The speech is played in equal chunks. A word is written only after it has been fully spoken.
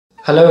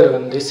Hello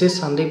everyone, this is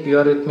Sandeep. You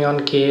are with me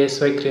on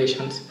KSY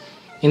Creations.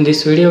 In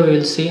this video we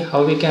will see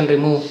how we can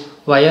remove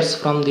wires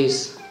from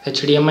this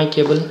HDMI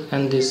cable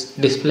and this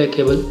display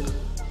cable.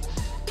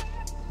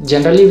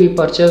 Generally we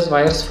purchase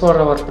wires for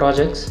our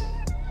projects.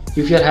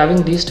 If you are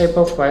having these type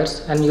of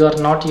wires and you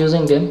are not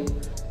using them,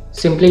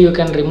 simply you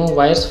can remove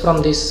wires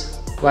from these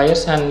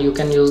wires and you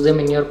can use them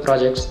in your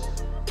projects,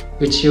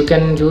 which you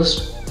can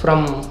use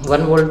from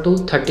 1 volt to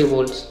 30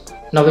 volts.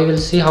 Now we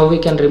will see how we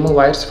can remove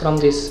wires from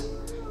this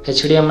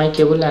HDMI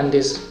cable and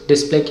this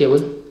display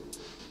cable.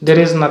 There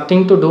is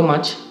nothing to do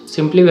much.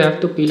 Simply we have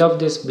to peel off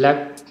this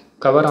black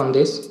cover on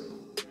this.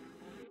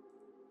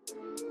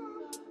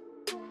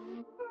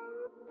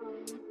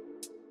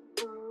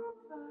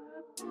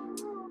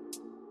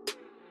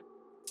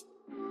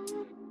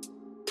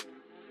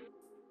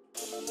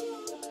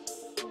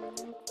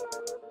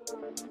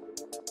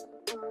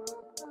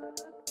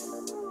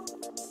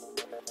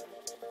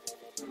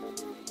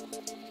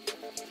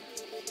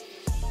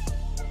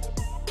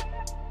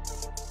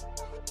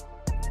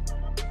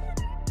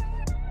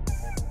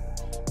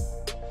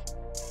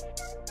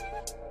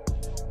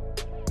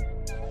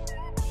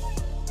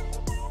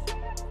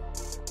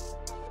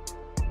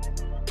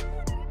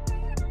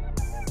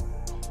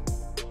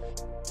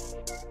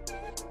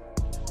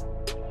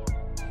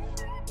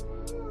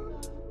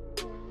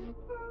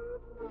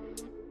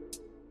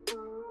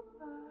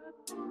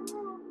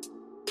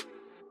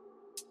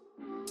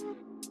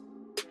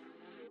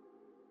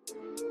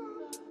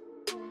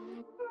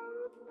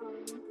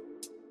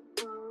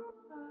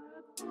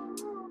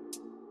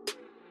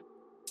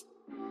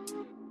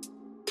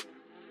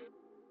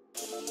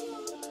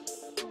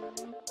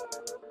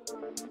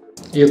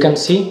 You can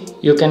see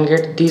you can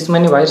get these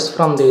many wires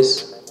from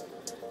this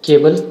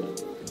cable.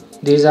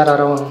 These are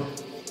around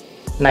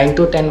 9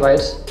 to 10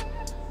 wires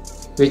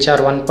which are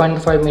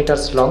 1.5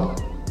 meters long.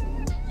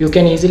 You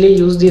can easily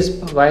use these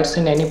wires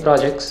in any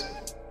projects.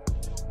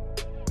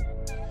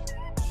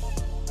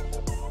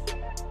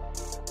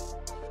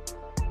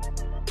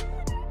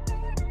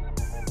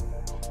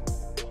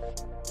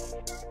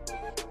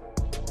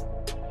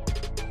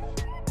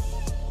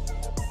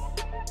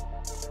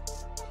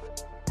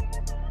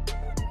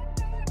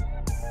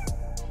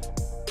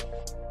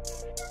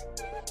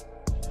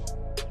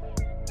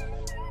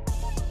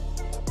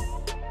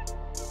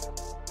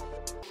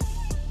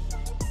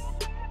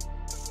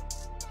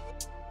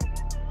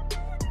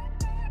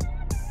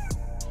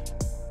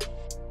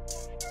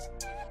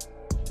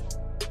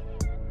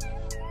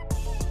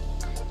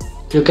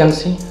 You can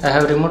see I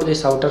have removed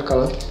this outer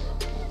cover.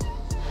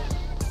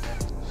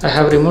 I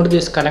have removed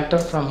this connector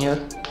from here.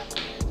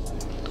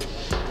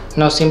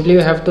 Now simply you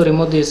have to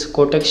remove this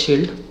Cortex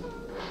shield.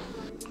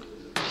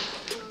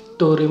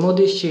 To remove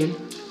this shield,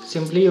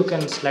 simply you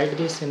can slide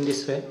this in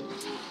this way.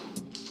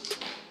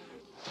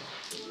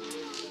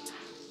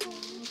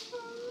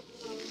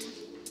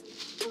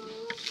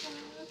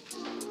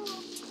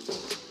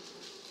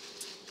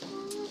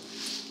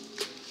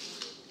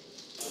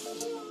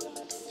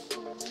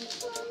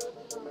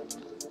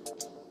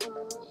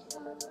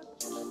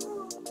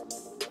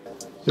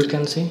 You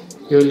can see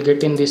you will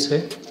get in this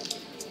way.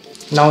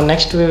 Now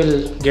next we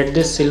will get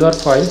this silver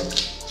foil.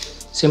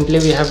 Simply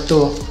we have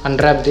to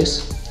unwrap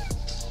this.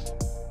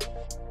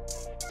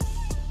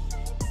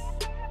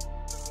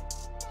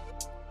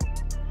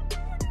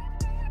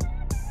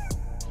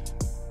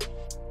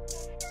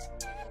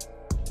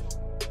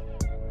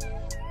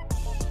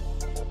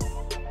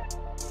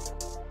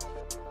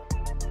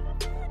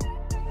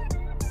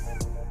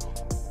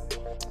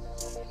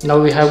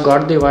 Now we have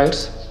got the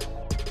wires.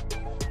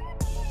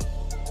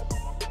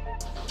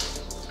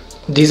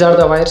 These are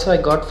the wires I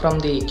got from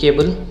the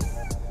cable.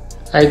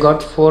 I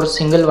got 4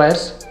 single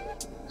wires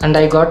and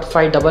I got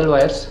 5 double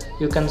wires.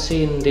 You can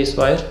see in this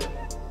wire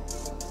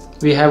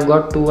we have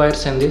got 2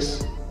 wires in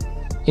this.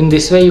 In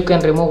this way you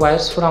can remove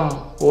wires from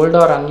old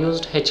or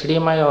unused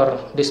HDMI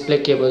or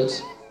display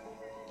cables.